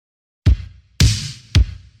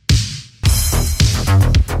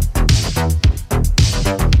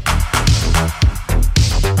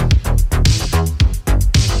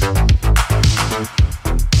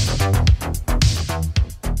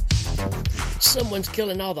Someone's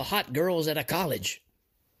killing all the hot girls at a college.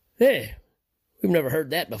 Hey, we've never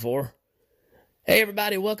heard that before. Hey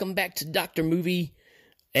everybody, welcome back to Dr. Movie.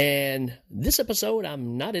 And this episode,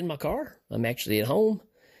 I'm not in my car. I'm actually at home.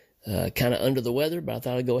 Kind of under the weather, but I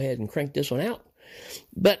thought I'd go ahead and crank this one out.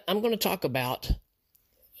 But I'm going to talk about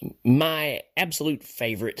my absolute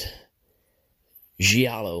favorite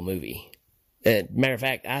Giallo movie. Matter of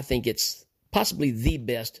fact, I think it's possibly the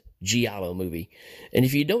best Giallo movie. And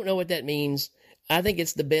if you don't know what that means, I think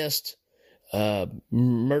it's the best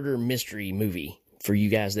murder mystery movie for you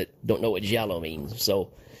guys that don't know what Giallo means.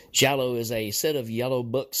 So Giallo is a set of yellow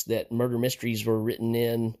books that murder mysteries were written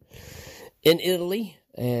in Italy,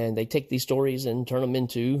 and they take these stories and turn them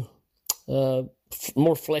into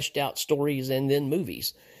more fleshed out stories and then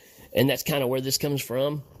movies. And that's kind of where this comes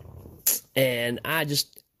from. And I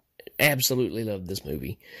just absolutely love this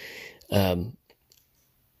movie.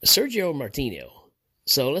 Sergio Martino.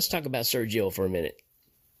 So let's talk about Sergio for a minute.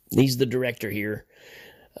 He's the director here.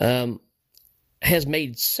 Has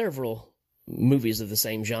made several movies of the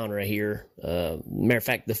same genre here. Matter of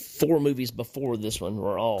fact, the 4 movies before this one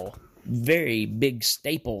were all very big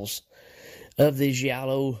staples of the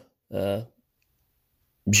Giallo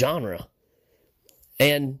genre.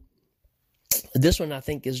 And this one, I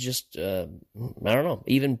think, is just, I don't know,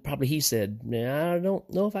 even probably he said, I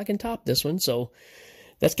don't know if I can top this one. So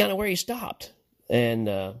that's kind of where he stopped. And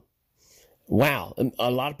wow,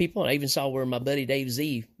 a lot of people, I even saw where my buddy Dave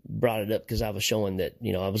Z brought it up because I was showing that,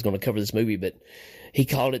 I was going to cover this movie, but he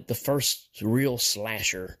called it the first real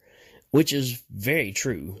slasher, which is very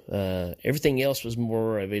true. Everything else was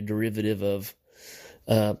more of a derivative of,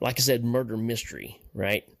 like I said, murder mystery,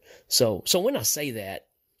 right? So when I say that,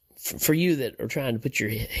 for you that are trying to get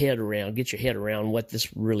your head around what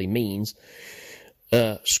this really means,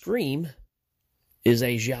 Scream is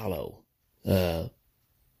a Giallo.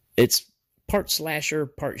 It's part slasher,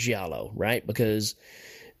 part Giallo, right? Because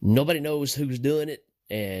nobody knows who's doing it,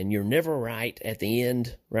 and you're never right at the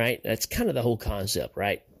end, right? That's kind of the whole concept,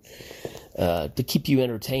 right? To keep you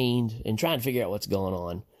entertained and trying to figure out what's going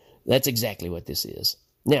on. That's exactly what this is.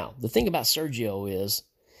 Now, the thing about Sergio is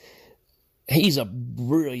he's a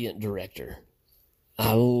brilliant director.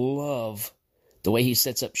 I love the way he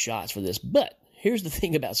sets up shots for this. But here's the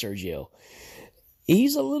thing about Sergio.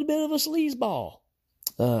 He's a little bit of a sleazeball.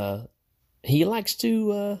 He likes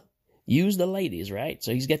to use the ladies, right?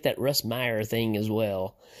 So he's got that Russ Meyer thing as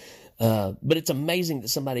well. But it's amazing that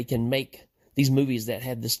somebody can make these movies that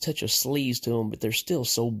have this touch of sleaze to them, but they're still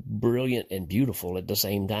so brilliant and beautiful at the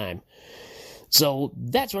same time. So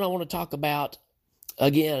that's what I want to talk about.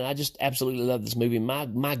 Again, I just absolutely love this movie.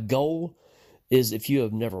 My goal is, if you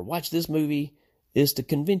have never watched this movie, is to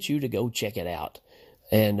convince you to go check it out.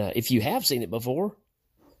 And if you have seen it before,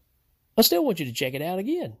 I still want you to check it out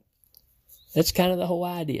again. That's kind of the whole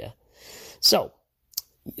idea. So,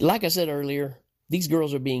 like I said earlier, these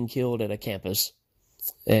girls are being killed at a campus,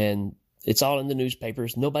 and it's all in the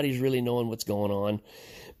newspapers. Nobody's really knowing what's going on.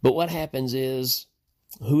 But what happens is,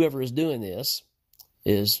 whoever is doing this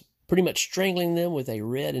is pretty much strangling them with a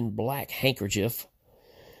red and black handkerchief,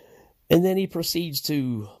 and then he proceeds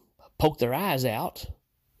to poke their eyes out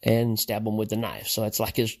and stab them with a knife. So that's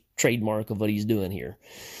like his trademark of what he's doing here.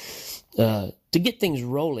 To get things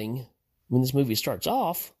rolling, when this movie starts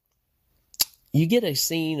off, you get a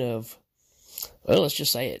scene of, well, let's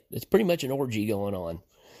just say it. It's pretty much an orgy going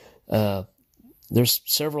on. There's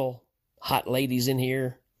several hot ladies in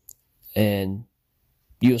here, and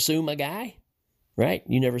you assume a guy, right?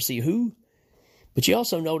 You never see who. But you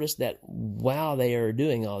also notice that while they are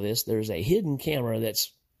doing all this, there's a hidden camera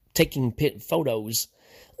that's taking photos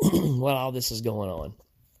while all this is going on.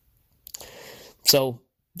 So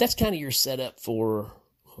that's kind of your setup for,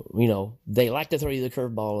 they like to throw you the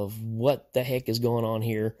curveball of what the heck is going on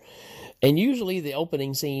here. And usually the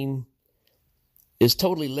opening scene is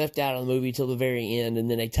totally left out of the movie till the very end, and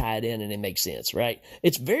then they tie it in and it makes sense, right?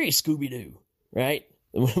 It's very Scooby-Doo, right?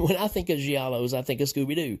 When I think of Giallos, I think of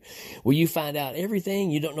Scooby-Doo, where you find out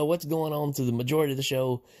everything. You don't know what's going on through the majority of the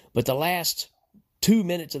show, but the last 2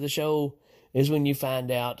 minutes of the show is when you find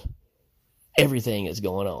out everything is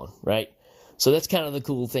going on, right? So that's kind of the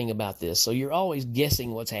cool thing about this. So you're always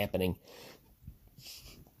guessing what's happening.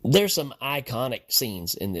 There's some iconic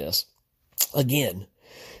scenes in this. Again,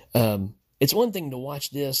 it's one thing to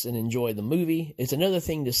watch this and enjoy the movie. It's another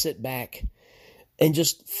thing to sit back and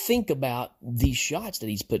just think about these shots that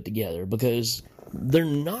he's put together, because they're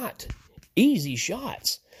not easy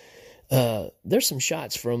shots. There's some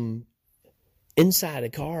shots from inside a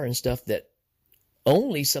car and stuff that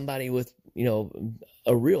only somebody with,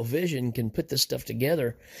 a real vision can put this stuff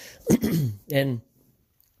together. And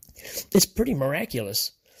It's pretty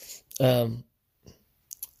miraculous. And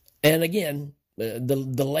again,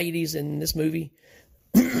 the ladies in this movie,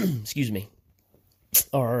 excuse me,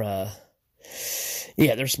 are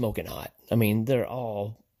they're smoking hot. I mean, they're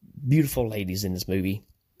all beautiful ladies in this movie,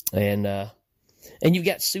 and you've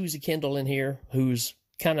got Susie Kendall in here, who's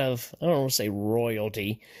kind of, I don't want to say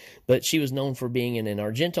royalty, but she was known for being in an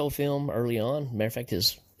Argento film early on. Matter of fact,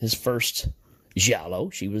 his first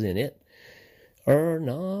Giallo, she was in it. Or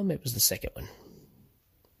no, it was the second one.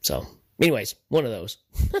 So, anyways, one of those.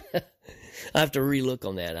 I have to relook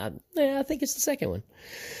on that. I think it's the second one.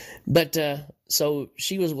 But so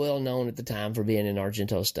she was well known at the time for being in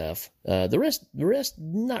Argento stuff. The rest,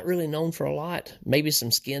 not really known for a lot. Maybe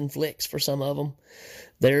some skin flicks for some of them.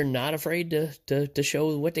 They're not afraid to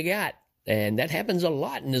show what they got, and that happens a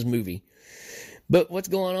lot in this movie. But what's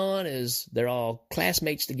going on is they're all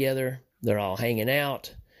classmates together. They're all hanging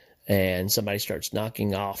out, and somebody starts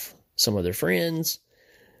knocking off some of their friends.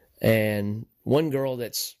 And one girl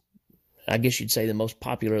that's, I guess you'd say, the most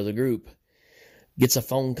popular of the group, gets a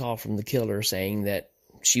phone call from the killer saying that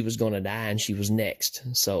she was going to die and she was next.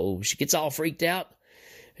 So she gets all freaked out,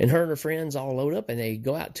 and her friends all load up, and they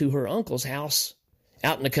go out to her uncle's house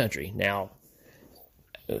out in the country. Now,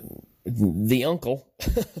 the uncle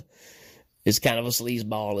is kind of a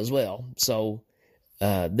sleazeball as well. So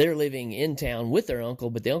they're living in town with their uncle,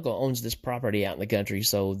 but the uncle owns this property out in the country.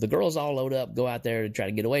 So the girls all load up, go out there to try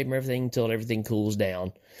to get away from everything until everything cools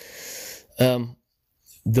down.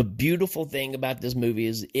 The beautiful thing about this movie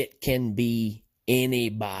is it can be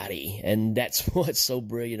anybody, and that's what's so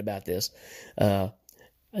brilliant about this. Not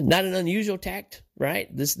an unusual tact, right?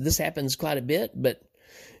 This happens quite a bit, but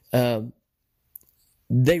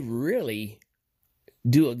they really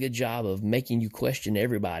do a good job of making you question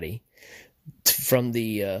everybody. From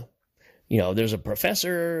the there's a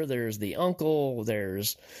professor, there's the uncle,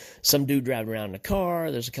 there's some dude driving around in a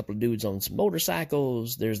car, there's a couple of dudes on some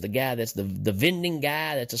motorcycles, there's the guy that's the vending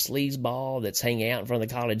guy that's a sleazeball that's hanging out in front of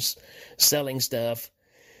the college selling stuff.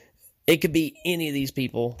 It could be any of these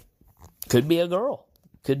people. Could be a girl.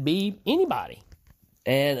 Could be anybody.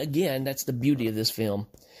 And again, that's the beauty of this film.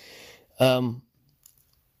 The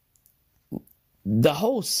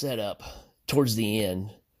whole setup towards the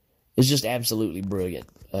end is just absolutely brilliant.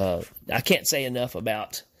 I can't say enough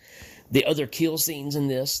about the other kill scenes in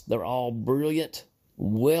this. They're all brilliant,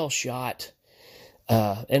 well shot.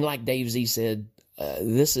 And like Dave Z said,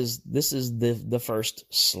 this is the first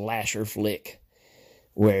slasher flick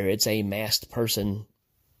where it's a masked person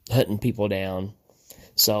hunting people down.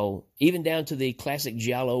 So even down to the classic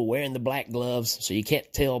Giallo wearing the black gloves, so you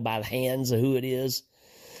can't tell by the hands of who it is.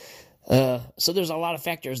 So there's a lot of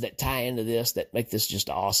factors that tie into this that make this just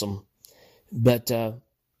awesome. But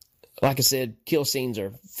like I said, kill scenes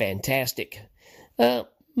are fantastic.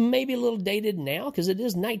 Maybe a little dated now because it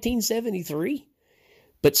is 1973.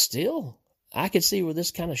 But still, I could see where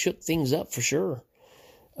this kind of shook things up for sure.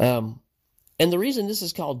 And the reason this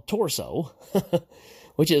is called Torso,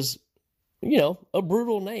 which is, a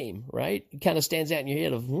brutal name, right? It kind of stands out in your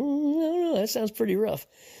head of, I don't know, that sounds pretty rough.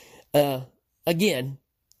 Again,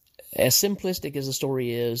 as simplistic as the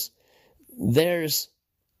story is, there's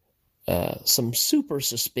some super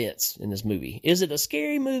suspense in this movie. Is it a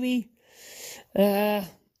scary movie? I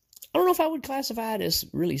don't know if I would classify it as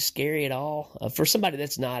really scary at all. For somebody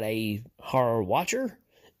that's not a horror watcher,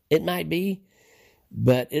 it might be.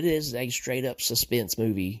 But it is a straight-up suspense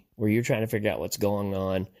movie where you're trying to figure out what's going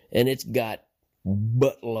on. And it's got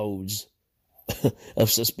buttloads of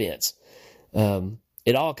suspense.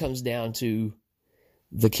 It all comes down to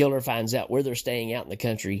the killer finds out where they're staying out in the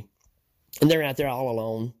country. And they're out there all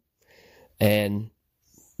alone. And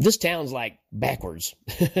this town's like backwards.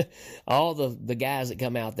 All the guys that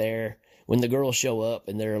come out there, when the girls show up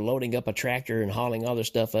and they're loading up a tractor and hauling all their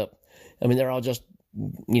stuff up, I mean, they're all just,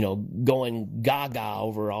 going gaga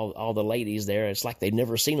over all the ladies there. It's like they've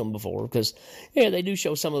never seen them before because, they do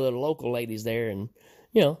show some of the local ladies there and,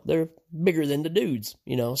 they're bigger than the dudes,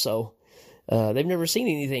 so they've never seen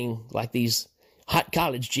anything like these hot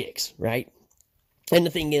college chicks, right? And the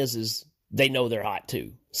thing is they know they're hot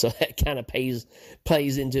too. So that kind of plays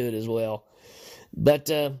into it as well. But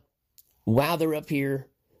while they're up here,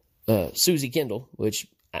 Susie Kendall, which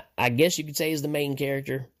I guess you could say is the main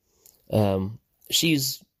character,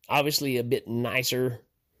 she's obviously a bit nicer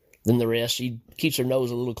than the rest. She keeps her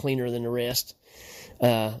nose a little cleaner than the rest.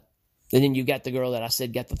 And then you got the girl that I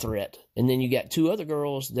said got the threat. And then you got two other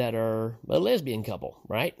girls that are a lesbian couple,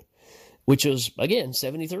 right? Which was, again,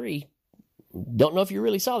 73. Don't know if you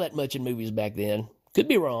really saw that much in movies back then. Could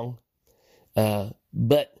be wrong.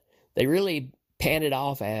 But they really pan it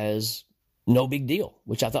off as no big deal,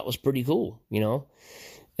 which I thought was pretty cool, you know.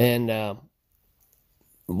 And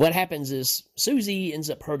what happens is Susie ends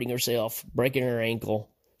up hurting herself, breaking her ankle.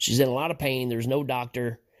 She's in a lot of pain. There's no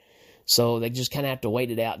doctor. So they just kind of have to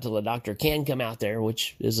wait it out until the doctor can come out there,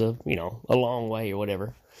 which is a long way or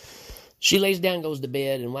whatever. She lays down, goes to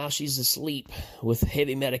bed, and while she's asleep with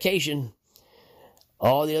heavy medication,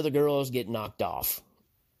 all the other girls get knocked off.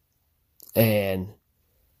 And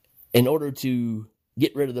in order to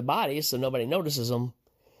get rid of the bodies so nobody notices them,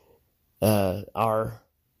 our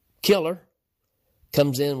killer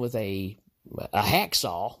comes in with a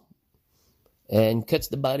hacksaw and cuts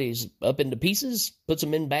the bodies up into pieces, puts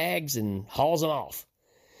them in bags, and hauls them off.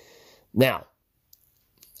 Now,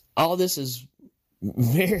 all this is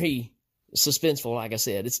very suspenseful, like I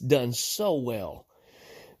said. It's done so well.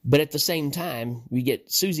 But at the same time, we get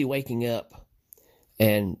Susie waking up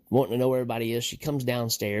and wanting to know where everybody is. She comes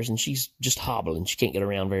downstairs, and she's just hobbling. She can't get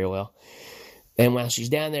around very well. And while she's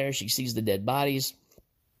down there, she sees the dead bodies.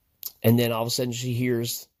 And then all of a sudden, she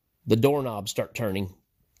hears the doorknob start turning.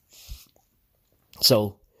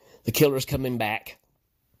 So the killer's coming back,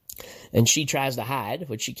 and she tries to hide,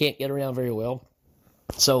 but she can't get around very well.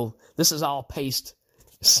 So this is all paced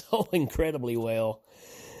so incredibly well.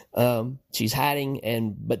 She's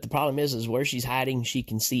hiding, but the problem is where she's hiding, she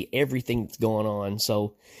can see everything that's going on.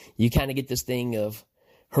 So you kind of get this thing of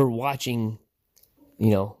her watching,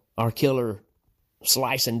 our killer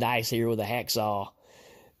slice and dice here with a hacksaw.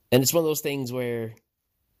 And it's one of those things where,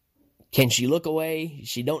 can she look away?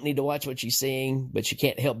 She don't need to watch what she's seeing, but she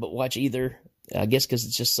can't help but watch either. I guess because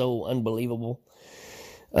it's just so unbelievable.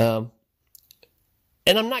 And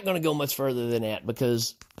I'm not going to go much further than that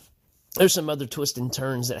because there's some other twists and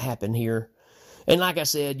turns that happen here. And like I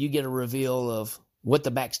said, you get a reveal of what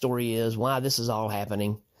the backstory is, why this is all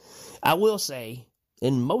happening. I will say,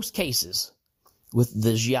 in most cases with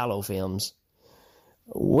the Giallo films,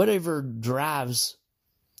 whatever drives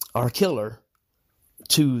our killer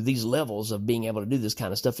to these levels of being able to do this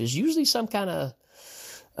kind of stuff is usually some kind of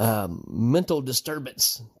mental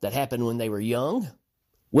disturbance that happened when they were young,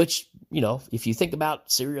 which, if you think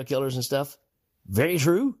about serial killers and stuff, very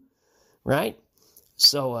true, right?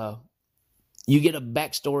 So you get a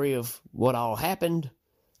backstory of what all happened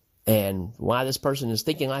and why this person is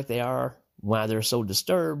thinking like they are, why they're so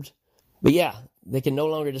disturbed. But yeah, they can no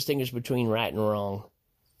longer distinguish between right and wrong.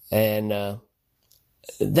 And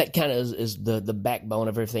that kind of is the backbone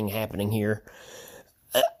of everything happening here.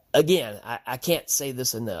 Again, I can't say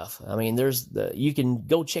this enough. I mean, you can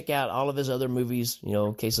go check out all of his other movies,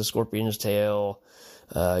 Case of Scorpion's Tail,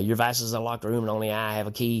 Your Vice is a Locked Room and Only I Have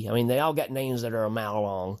a Key. I mean, they all got names that are a mile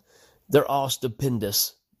long. They're all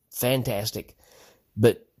stupendous, fantastic.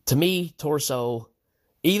 But to me, Torso,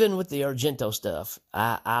 even with the Argento stuff,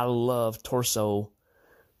 I love Torso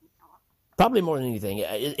probably more than anything.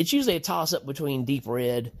 It's usually a toss-up between Deep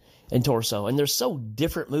Red and Torso, and they're so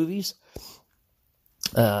different movies.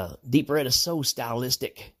 Deep Red is so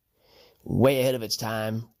stylistic, way ahead of its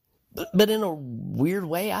time. But in a weird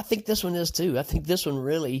way, I think this one is too. I think this one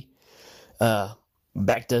really,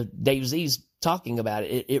 back to Dave Z's talking about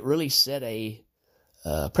it, it really set a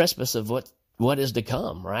precipice of what is to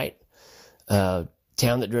come, right? Town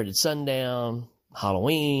That Dreaded Sundown,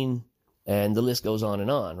 Halloween, and the list goes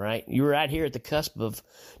on, right? You were right here at the cusp of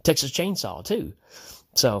Texas Chainsaw 2.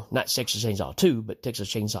 So, not Texas Chainsaw 2, but Texas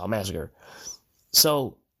Chainsaw Massacre.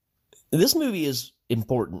 So, this movie is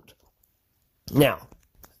important. Now,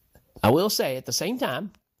 I will say at the same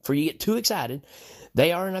time, before you get too excited,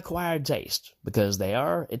 they are an acquired taste because they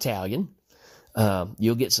are Italian.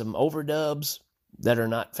 You'll get some overdubs that are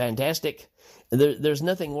not fantastic. There's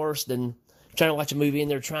nothing worse than trying to watch a movie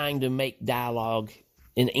and they're trying to make dialogue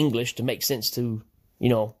in English to make sense to,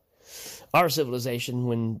 our civilization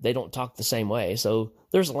when they don't talk the same way. So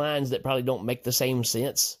there's lines that probably don't make the same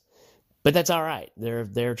sense, but that's all right.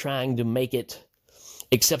 They're trying to make it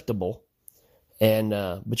acceptable. And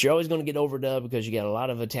but you're always going to get overdubbed because you got a lot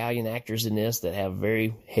of Italian actors in this that have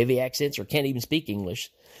very heavy accents or can't even speak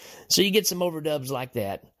English. So you get some overdubs like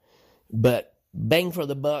that. But bang for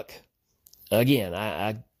the buck, again,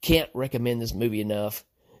 I can't recommend this movie enough.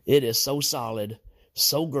 It is so solid,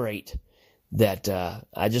 so great, that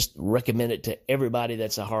I just recommend it to everybody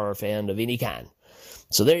that's a horror fan of any kind.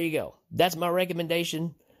 So there you go. That's my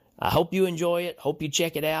recommendation. I hope you enjoy it. Hope you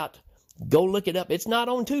check it out. Go look it up. It's not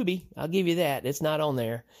on Tubi. I'll give you that. It's not on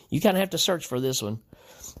there. You kind of have to search for this one.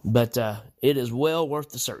 But it is well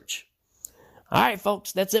worth the search. All right,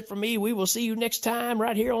 folks. That's it for me. We will see you next time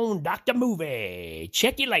right here on Dr. Movie.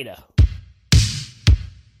 Check you later.